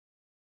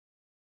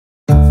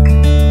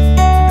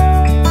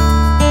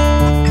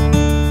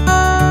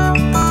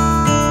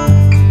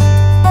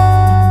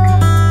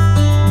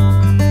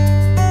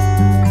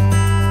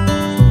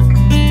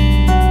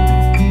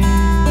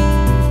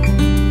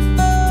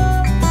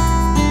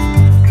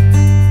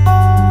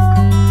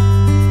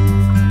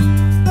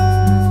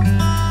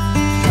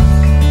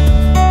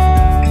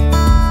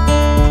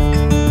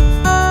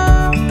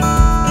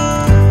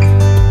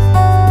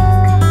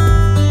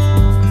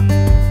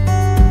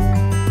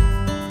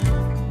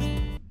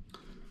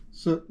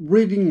So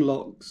reading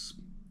logs.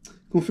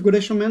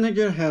 Configuration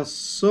Manager has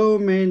so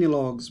many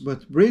logs,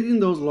 but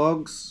reading those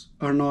logs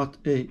are not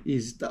an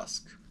easy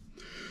task.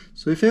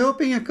 So if I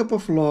open a couple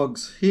of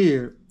logs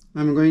here,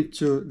 I'm going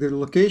to the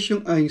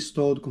location I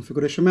installed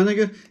Configuration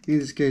Manager, in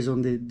this case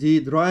on the D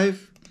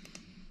drive,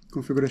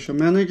 Configuration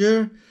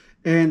Manager,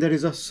 and there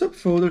is a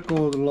subfolder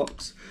called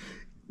logs.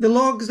 The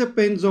logs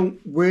depends on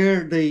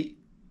where the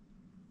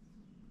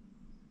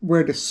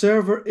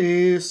server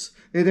is,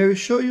 and I will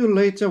show you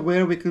later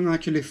where we can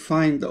actually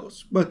find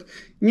those. But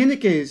in any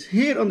case,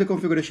 here on the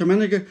Configuration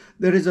Manager,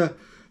 there is a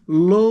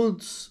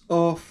loads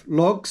of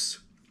logs.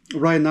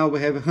 Right now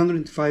we have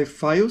 105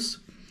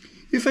 files.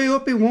 If I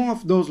open one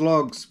of those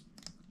logs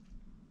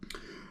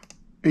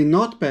in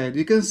Notepad,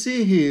 you can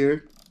see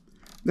here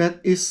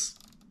that is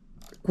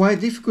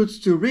quite difficult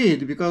to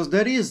read because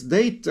there is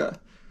data,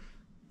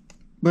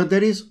 but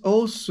there is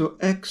also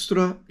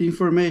extra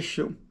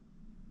information.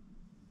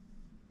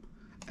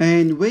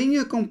 And when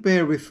you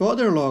compare with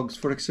other logs,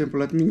 for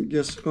example, let me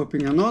just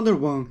open another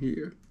one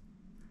here.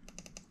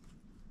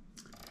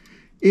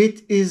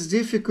 It is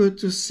difficult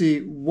to see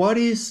what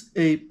is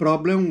a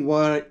problem,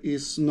 what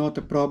is not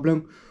a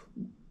problem,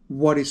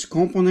 what is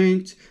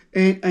component,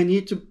 and I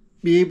need to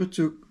be able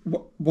to,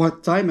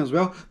 what time as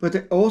well, but I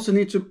also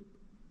need to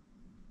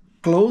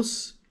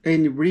close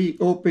and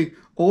reopen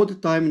all the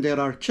time there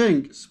are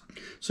changes.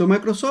 So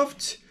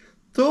Microsoft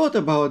thought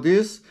about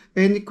this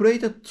and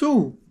created a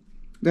tool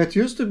that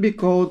used to be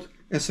called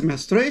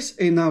cmtrace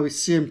and now is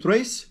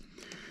cmtrace,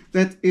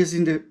 that is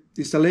in the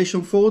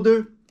installation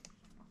folder,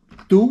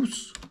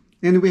 tools,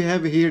 and we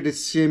have here the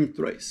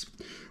cmtrace.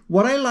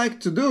 What I like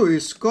to do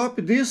is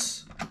copy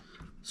this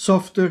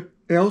software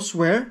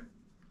elsewhere,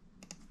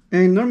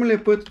 and normally I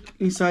put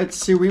inside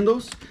C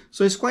Windows,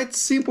 so it's quite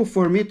simple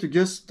for me to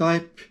just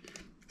type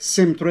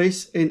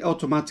cmtrace and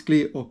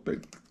automatically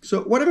open.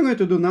 So what I'm going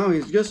to do now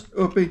is just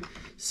open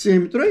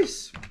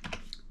cmtrace,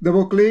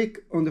 double click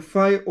on the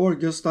file, or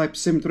just type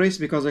cmtrace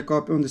because I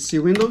copy on the C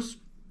Windows.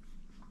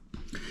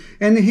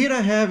 And here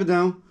I have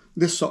now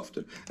the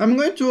software. I'm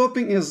going to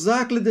open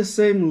exactly the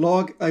same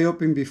log I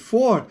opened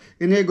before,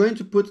 and I'm going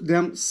to put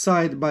them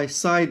side by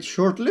side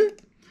shortly.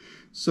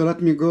 So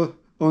let me go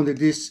on the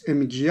dist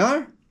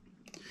mgr,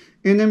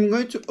 and I'm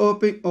going to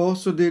open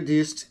also the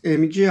dist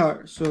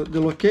mgr. So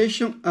the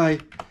location I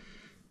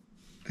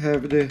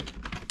have the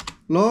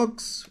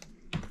logs,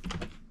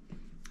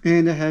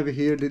 and I have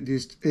here the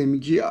dist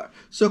mgr.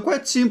 So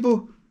quite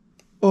simple,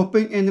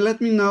 open, and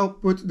let me now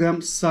put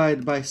them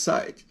side by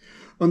side.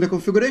 On the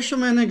Configuration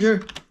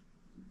Manager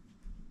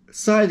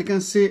side, you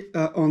can see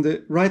on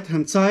the right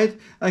hand side,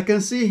 I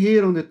can see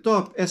here on the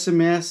top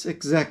SMS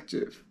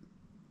Executive.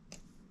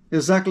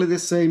 Exactly the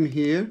same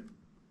here.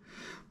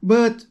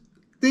 But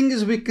thing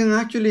is, we can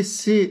actually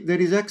see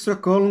there is extra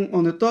column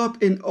on the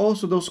top, and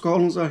also those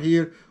columns are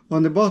here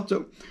on the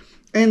bottom.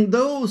 And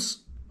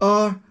those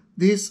are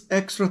these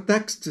extra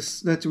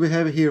texts that we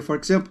have here. For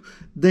example,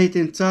 date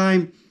and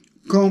time,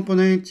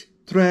 component,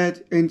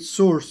 thread, and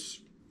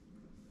source,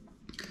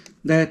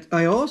 that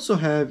I also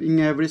have in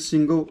every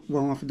single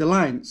one of the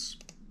lines,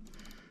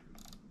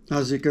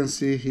 as you can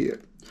see here.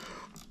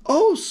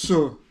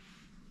 Also,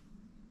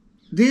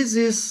 this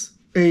is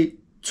a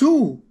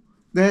tool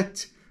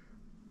that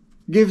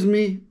gives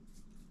me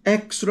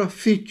extra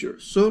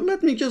features. So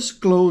let me just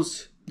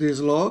close this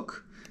log,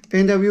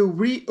 and I will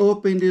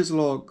reopen this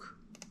log.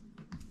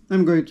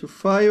 I'm going to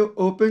File,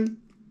 Open,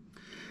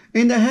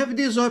 and I have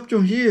this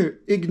option here,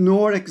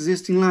 Ignore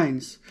Existing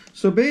Lines.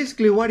 So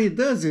basically what it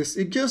does is,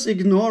 it just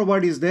ignores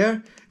what is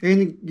there,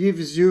 and it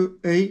gives you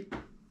a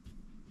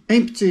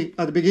empty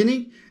at the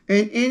beginning,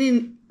 and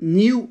any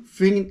new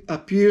thing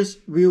appears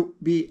will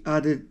be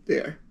added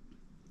there.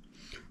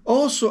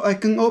 Also, I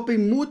can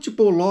open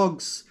multiple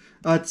logs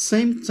at the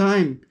same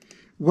time.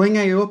 When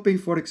I open,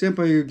 for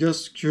example, you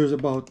just choose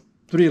about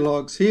 3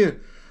 logs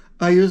here,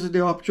 I use the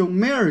option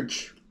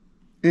Merge,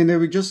 and I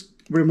will just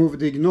remove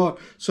the ignore.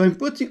 So I'm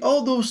putting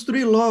all those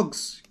 3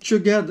 logs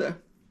together.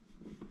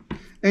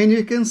 And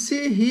you can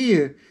see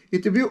here,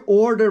 it will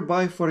order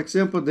by, for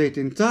example, date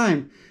and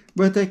time,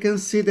 but I can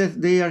see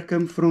that they are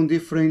coming from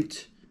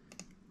different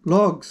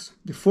logs.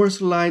 The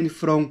first line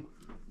from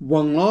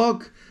one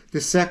log,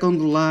 the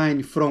second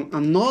line from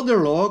another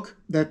log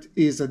that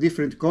is a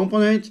different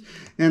component,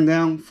 and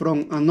then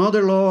from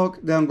another log,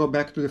 then go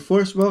back to the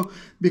first one,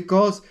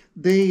 because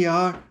they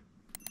are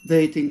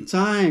date and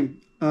time,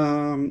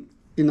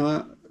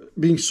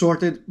 being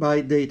sorted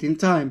by date and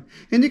time.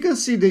 And you can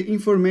see the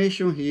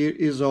information here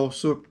is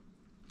also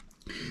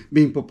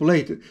being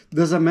populated.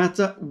 Doesn't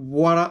matter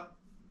what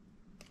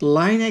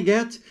line I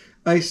get,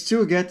 I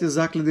still get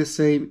exactly the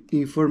same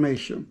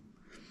information.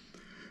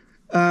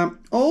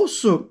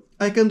 Also,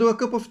 I can do a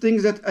couple of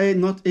things that I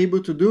am not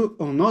able to do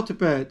on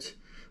Notepad.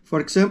 For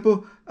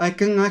example, I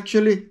can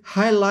actually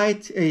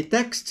highlight a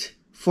text.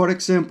 For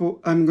example,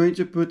 I'm going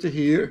to put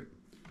here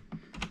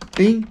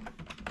in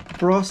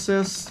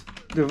process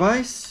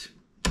device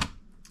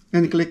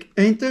and click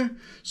enter.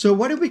 So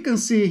what we can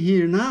see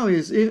here now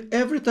is, if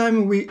every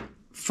time we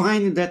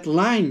find that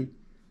line,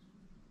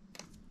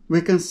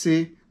 we can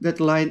see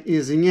that line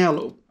is in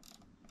yellow.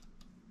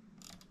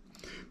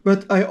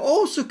 But I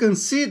also can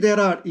see there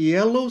are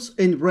yellows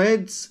and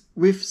reds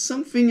with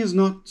something is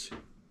not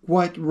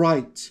quite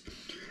right.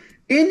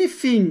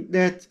 Anything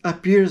that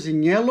appears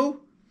in yellow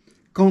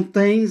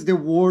contains the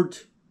word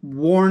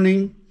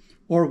warning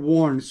or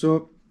warn.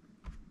 So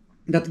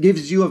that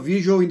gives you a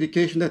visual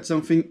indication that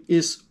something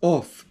is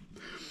off.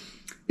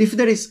 If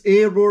there is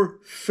error,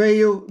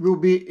 fail will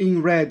be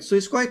in red. So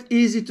it's quite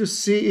easy to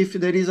see if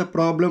there is a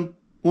problem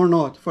or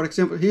not. For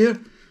example, here,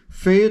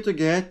 fail to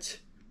get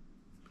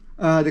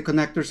the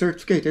connector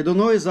certificate. I don't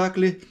know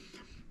exactly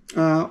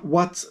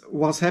what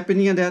was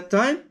happening at that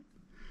time,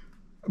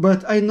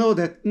 but I know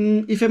that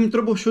if I'm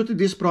troubleshooting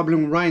this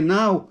problem right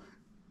now,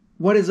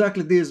 what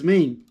exactly this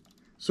means?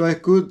 So I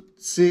could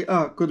see,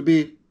 could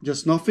be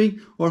just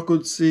nothing, or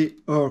could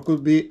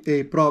be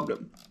a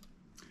problem.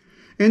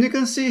 And you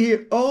can see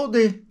here all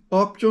the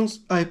options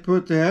I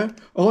put there,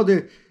 all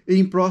the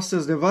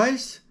in-process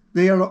device,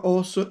 they are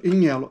also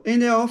in yellow.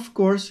 And I, of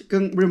course,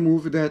 can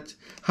remove that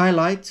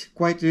highlight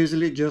quite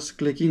easily just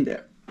clicking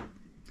there.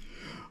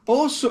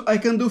 Also, I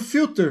can do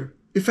filter.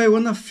 If I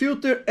want to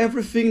filter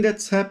everything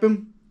that's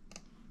happened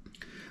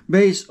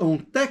based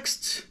on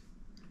text,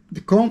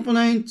 the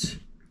component,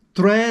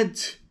 thread,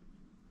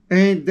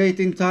 and date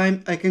and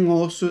time, I can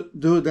also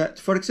do that.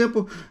 For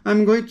example,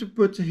 I'm going to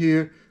put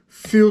here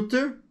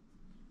filter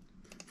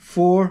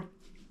for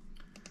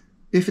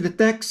if the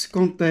text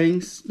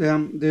contains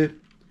the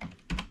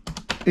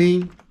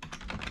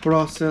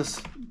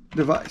in-process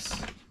device.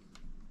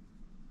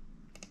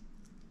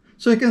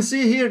 So you can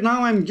see here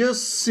now I'm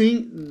just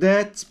seeing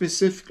that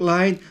specific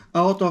line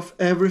out of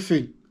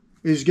everything.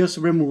 It's just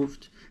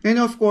removed. And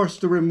of course,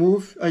 to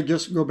remove, I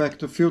just go back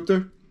to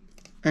filter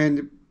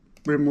and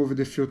remove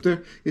the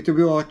filter. It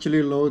will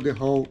actually load the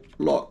whole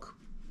log.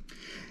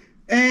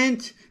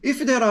 And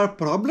if there are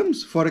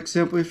problems, for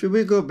example, if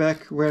we go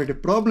back where the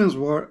problems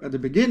were at the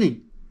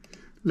beginning,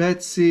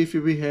 let's see if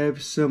we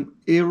have some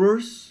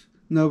errors.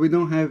 No, we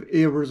don't have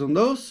errors on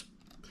those.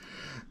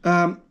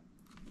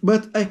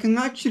 But I can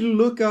actually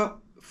look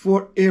up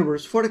for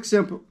errors. For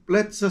example,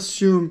 let's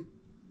assume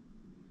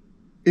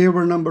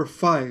error number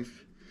 5.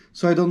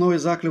 So I don't know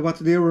exactly what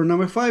the error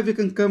number 5. You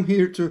can come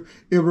here to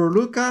error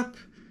lookup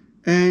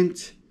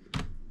and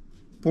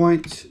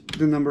point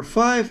the number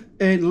 5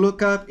 and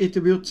look up. It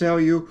will tell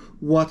you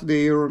what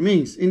the error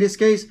means. In this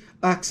case,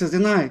 access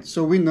denied.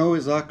 So we know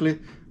exactly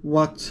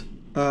what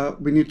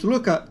we need to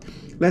look at.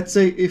 Let's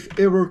say if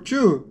error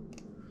 2,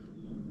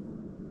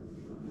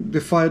 the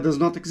file does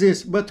not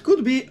exist, but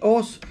could be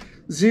also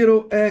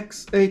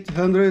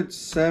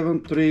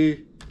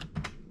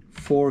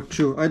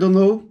 0x8007342. I don't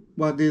know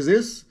what this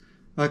is.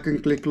 I can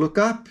click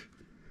lookup.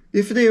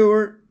 If the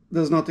error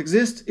does not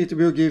exist, it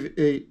will give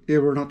a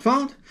error not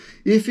found.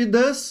 If it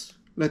does,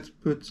 let's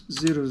put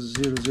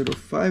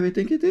 0005, I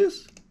think it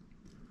is.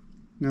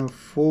 No,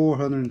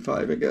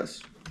 405, I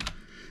guess.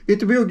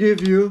 It will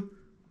give you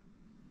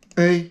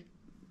a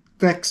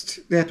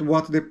text that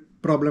what the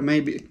problem may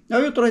be. I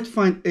will try to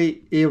find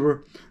a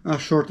error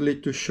shortly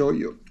to show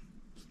you.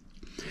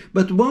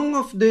 But one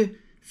of the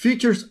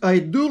features I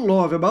do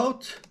love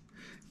about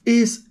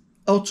is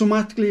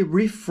automatically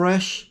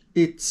refresh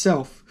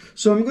itself.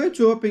 So I'm going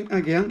to open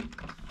again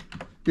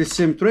the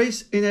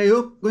cmtrace and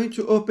I'm going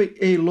to open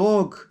a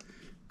log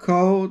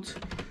called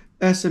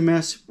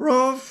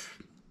smsprov,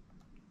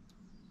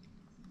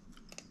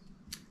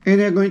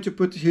 and I'm going to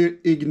put here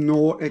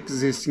ignore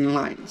existing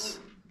lines,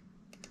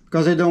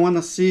 because I don't want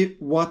to see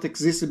what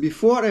existed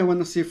before. I want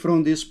to see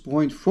from this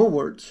point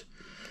forward.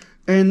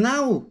 And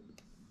now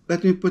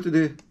let me put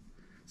the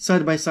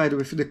side by side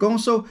with the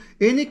console.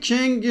 Any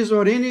changes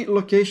or any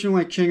location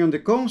I change on the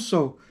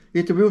console,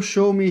 it will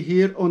show me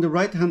here on the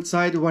right hand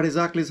side what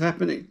exactly is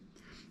happening.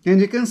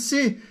 And you can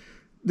see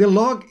the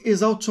log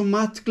is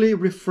automatically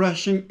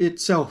refreshing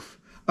itself.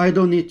 I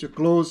don't need to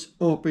close,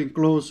 open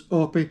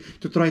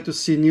to try to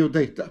see new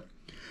data.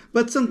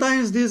 But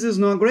sometimes this is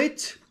not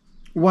great.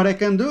 What I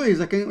can do is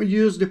I can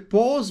use the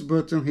pause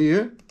button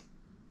here.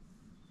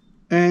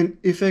 And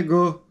if I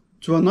go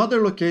to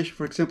another location,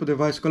 for example,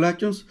 device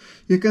collections,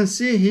 you can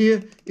see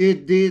here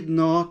it did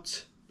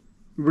not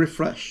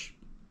refresh.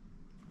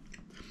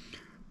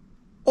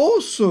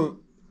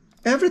 Also,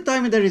 every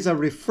time there is a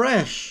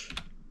refresh,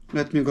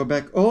 let me go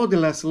back, the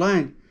last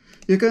line,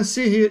 you can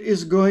see here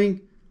is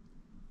going,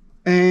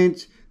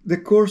 and the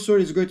cursor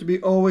is going to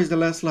be always the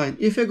last line.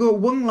 If I go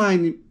one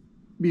line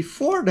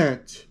before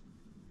that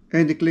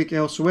and click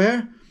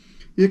elsewhere,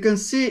 you can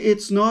see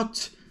it's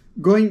not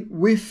going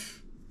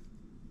with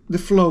the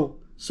flow.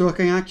 So I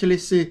can actually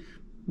see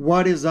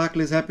what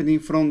exactly is happening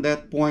from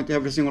that point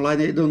every single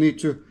line. I don't need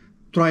to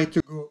try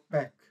to go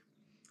back.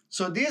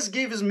 So this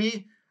gives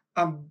me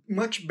a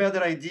much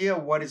better idea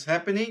of what is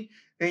happening,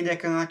 and I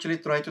can actually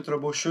try to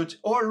troubleshoot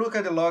or look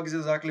at the logs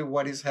exactly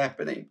what is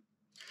happening.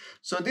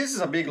 So this is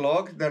a big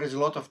log. There is a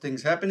lot of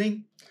things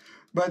happening,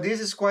 but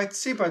this is quite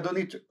simple. I don't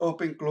need to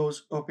open,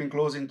 close,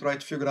 and try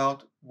to figure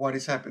out what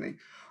is happening.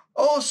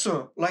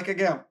 Also, like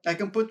again, I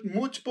can put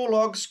multiple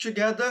logs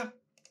together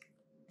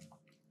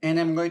And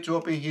I'm going to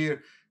open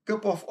here a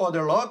couple of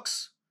other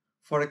logs.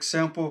 For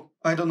example,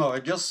 I don't know,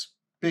 I'm just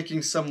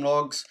picking some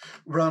logs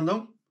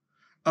random.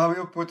 I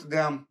will put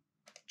them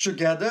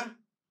together.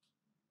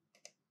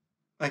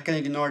 I can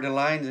ignore the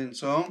lines and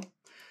so on.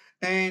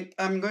 And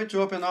I'm going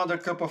to open another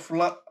couple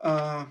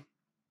of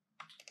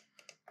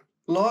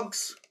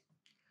logs.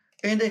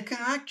 And I can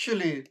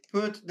actually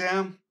put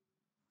them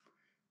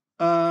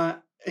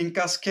in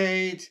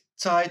cascade,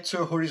 tied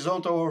to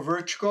horizontal or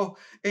vertical,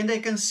 and I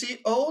can see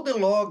all the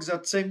logs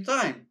at the same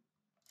time.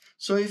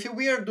 So if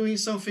we are doing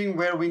something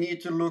where we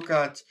need to look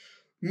at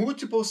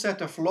multiple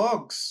set of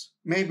logs,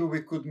 maybe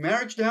we could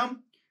merge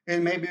them,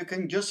 and maybe you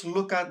can just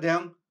look at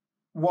them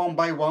one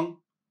by one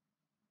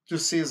to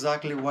see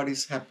exactly what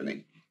is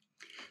happening.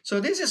 So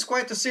this is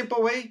quite a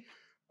simple way,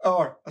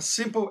 or a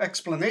simple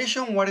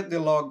explanation what the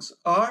logs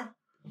are,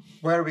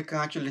 where we can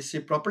actually see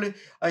properly.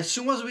 As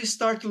soon as we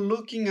start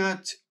looking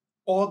at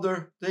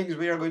other things,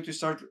 we are going to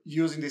start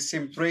using the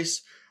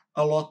cmtrace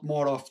a lot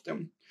more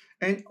often.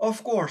 And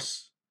of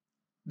course,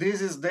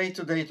 this is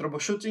day-to-day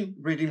troubleshooting,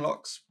 reading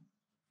logs.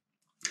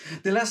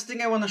 The last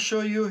thing I want to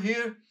show you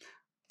here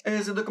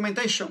is the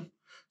documentation.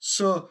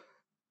 So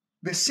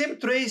the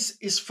cmtrace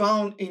is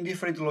found in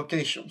different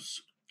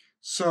locations.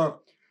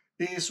 So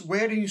it is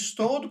where you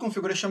install the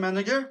configuration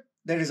manager.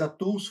 There is a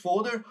tools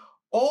folder.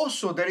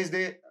 Also, there is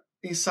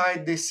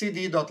inside the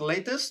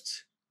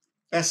cd.latest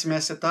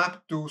SMS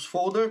setup tools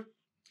folder.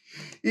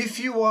 If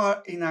you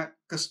are in a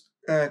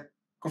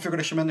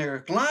configuration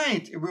manager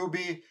client, it will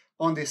be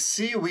on the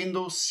C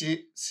Windows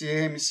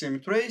CM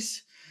cmtrace.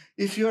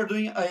 If you are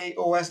doing a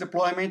OS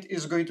deployment,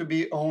 it's going to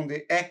be on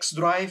the X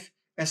drive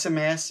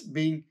SMS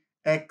being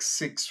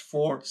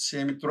x64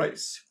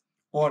 cmtrace,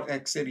 or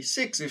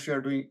x86 if you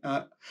are doing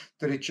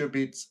 32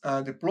 bits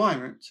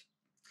deployment.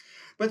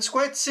 But it's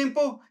quite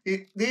simple.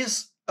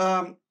 This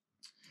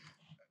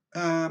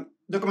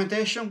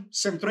documentation,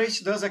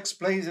 cmtrace, does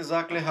explain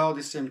exactly how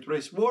the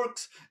cmtrace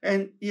works.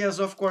 And yes,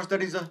 of course,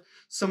 there is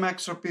some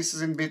extra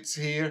pieces and bits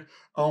here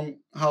on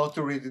how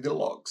to read the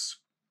logs.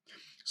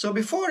 So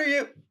before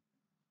you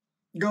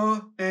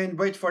go and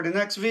wait for the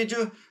next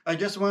video, I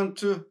just want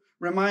to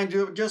remind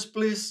you, just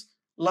please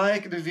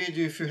like the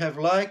video if you have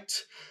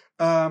liked,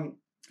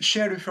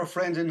 share with your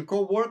friends and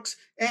co-workers,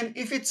 and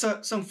if it's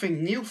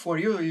something new for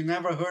you, you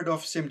never heard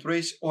of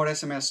cmtrace or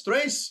SMS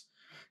trace,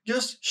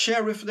 just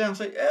share with them,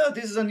 say, oh,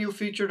 this is a new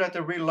feature that I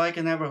really like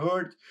and never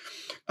heard.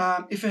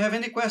 If you have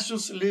any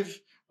questions, leave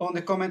on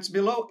the comments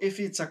below. If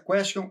it's a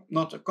question,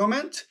 not a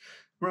comment,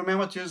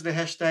 remember to use the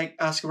hashtag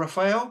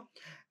AskRaphael.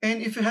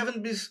 And if you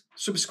haven't been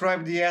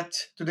subscribed yet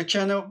to the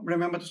channel,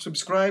 remember to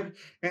subscribe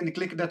and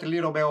click that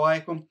little bell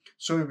icon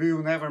so you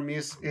will never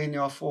miss any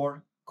of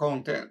our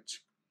content.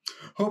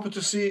 Hope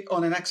to see you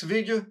on the next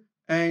video,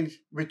 and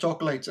we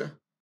talk later.